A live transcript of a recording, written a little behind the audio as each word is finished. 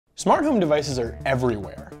Smart home devices are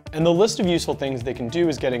everywhere, and the list of useful things they can do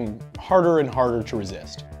is getting harder and harder to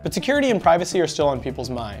resist. But security and privacy are still on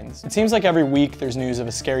people's minds. It seems like every week there's news of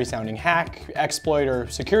a scary-sounding hack, exploit, or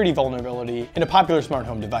security vulnerability in a popular smart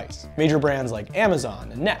home device. Major brands like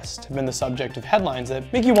Amazon and Nest have been the subject of headlines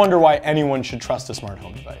that make you wonder why anyone should trust a smart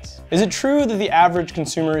home device. Is it true that the average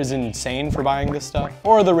consumer is insane for buying this stuff,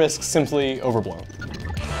 or are the risks simply overblown?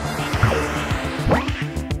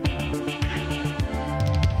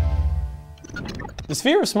 The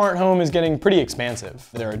sphere of smart home is getting pretty expansive.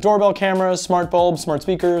 There are doorbell cameras, smart bulbs, smart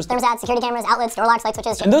speakers, thermostats, security cameras, outlets, door locks, light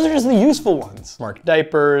switches. And those are just the useful ones. Smart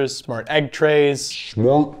diapers, smart egg trays.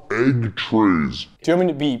 Smart egg trays. Do you want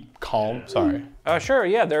me to be calm? Sorry. Sure,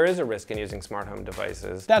 yeah, there is a risk in using smart home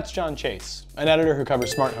devices. That's John Chase, an editor who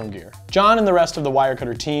covers smart home gear. John and the rest of the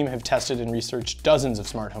Wirecutter team have tested and researched dozens of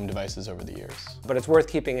smart home devices over the years. But it's worth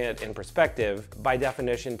keeping it in perspective. By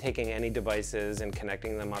definition, taking any devices and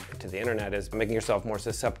connecting them up to the internet is making yourself more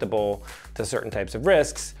susceptible to certain types of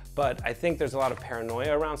risks. But I think there's a lot of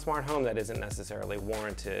paranoia around smart home that isn't necessarily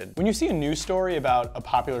warranted. When you see a news story about a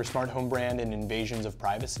popular smart home brand and invasions of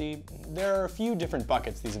privacy, there are a few different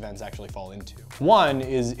buckets these events actually fall into. One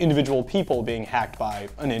is individual people being hacked by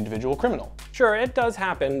an individual criminal. Sure, it does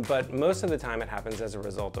happen, but most of the time it happens as a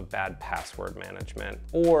result of bad password management.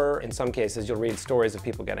 Or in some cases, you'll read stories of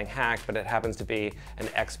people getting hacked, but it happens to be an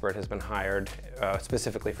expert has been hired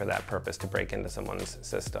specifically for that purpose to break into someone's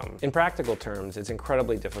system. In practical terms, it's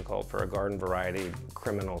incredibly difficult for a garden variety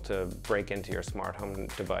criminal to break into your smart home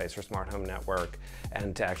device or smart home network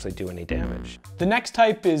and to actually do any damage. The next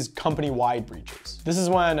type is company-wide breaches. This is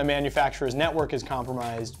when a manufacturer's network is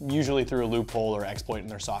compromised, usually through a loophole or exploit in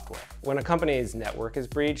their software. When a company's network is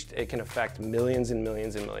breached, it can affect millions and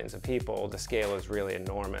millions and millions of people. The scale is really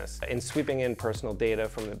enormous. In sweeping in personal data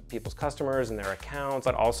from the people's customers and their accounts,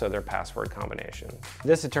 but also their password combinations.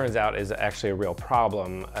 This, it turns out, is actually a real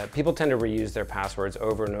problem. People tend to reuse their passwords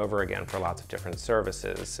over and over again for lots of different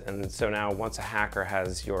services. And so now once a hacker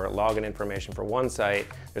has your login information for one site,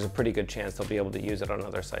 there's a pretty good chance they'll be able to use it on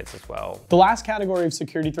other sites as well. The last category of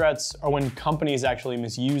security threats are when companies actually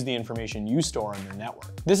misuse the information you store on their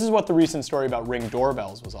network. This is what the recent story about Ring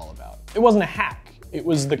doorbells was all about. It wasn't a hack. It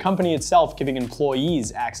was the company itself giving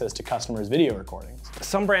employees access to customers' video recordings.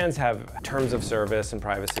 Some brands have terms of service and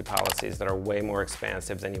privacy policies that are way more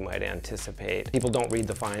expansive than you might anticipate. People don't read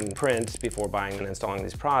the fine print before buying and installing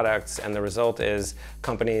these products, and the result is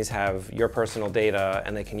companies have your personal data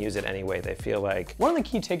and they can use it any way they feel like. One of the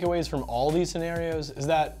key takeaways from all these scenarios is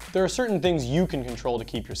that there are certain things you can control to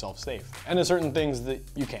keep yourself safe, and there are certain things that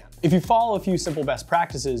you can't. If you follow a few simple best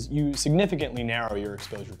practices, you significantly narrow your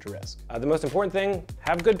exposure to risk. The most important thing,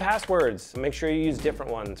 have good passwords. Make sure you use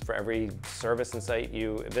different ones for every service and site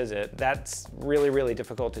you visit. That's really, really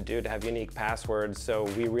difficult to do, to have unique passwords, so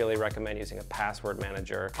we really recommend using a password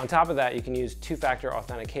manager. On top of that, you can use two-factor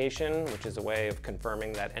authentication, which is a way of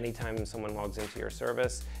confirming that anytime someone logs into your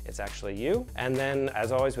service, it's actually you. And then,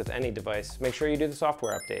 as always with any device, make sure you do the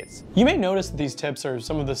software updates. You may notice that these tips are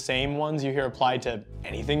some of the same ones you hear applied to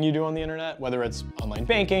anything you do on the internet, whether it's online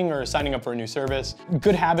banking or signing up for a new service.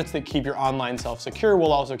 Good habits that keep your online self secure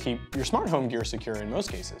will also keep your smart home gear secure in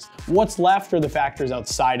most cases. What's left are the factors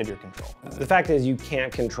outside of your control. The fact is you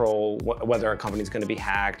can't control whether a company's going to be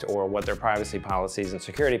hacked or what their privacy policies and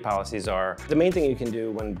security policies are. The main thing you can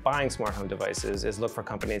do when buying smart home devices is look for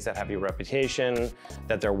companies that have your reputation,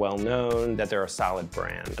 that they're well known, that they're a solid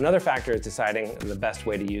brand. Another factor is deciding the best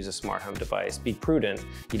way to use a smart home device. Be prudent.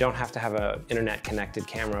 You don't have to have an internet connected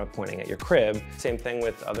camera pointing at your crib. Same thing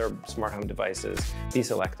with other smart home devices. Be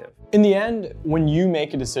selective. In the end, when you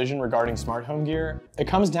make a decision regarding smart home gear, it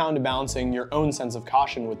comes down to balancing your own sense of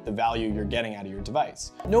caution with the value you're getting out of your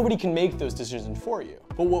device. Nobody can make those decisions for you.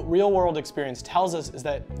 But what real-world experience tells us is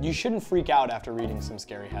that you shouldn't freak out after reading some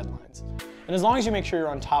scary headlines. And as long as you make sure you're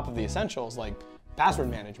on top of the essentials like password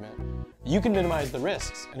management, you can minimize the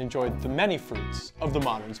risks and enjoy the many fruits of the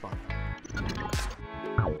modern smartphone.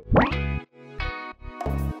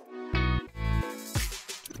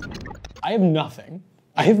 I have nothing.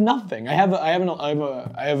 I have nothing. I have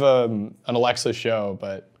an Alexa show,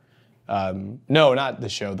 but no, not the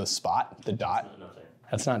show. The Spot, the Dot. That's not nothing.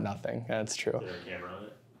 That's not nothing. That's true. Is there a camera on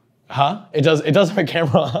it? Huh? It does have a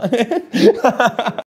camera on it.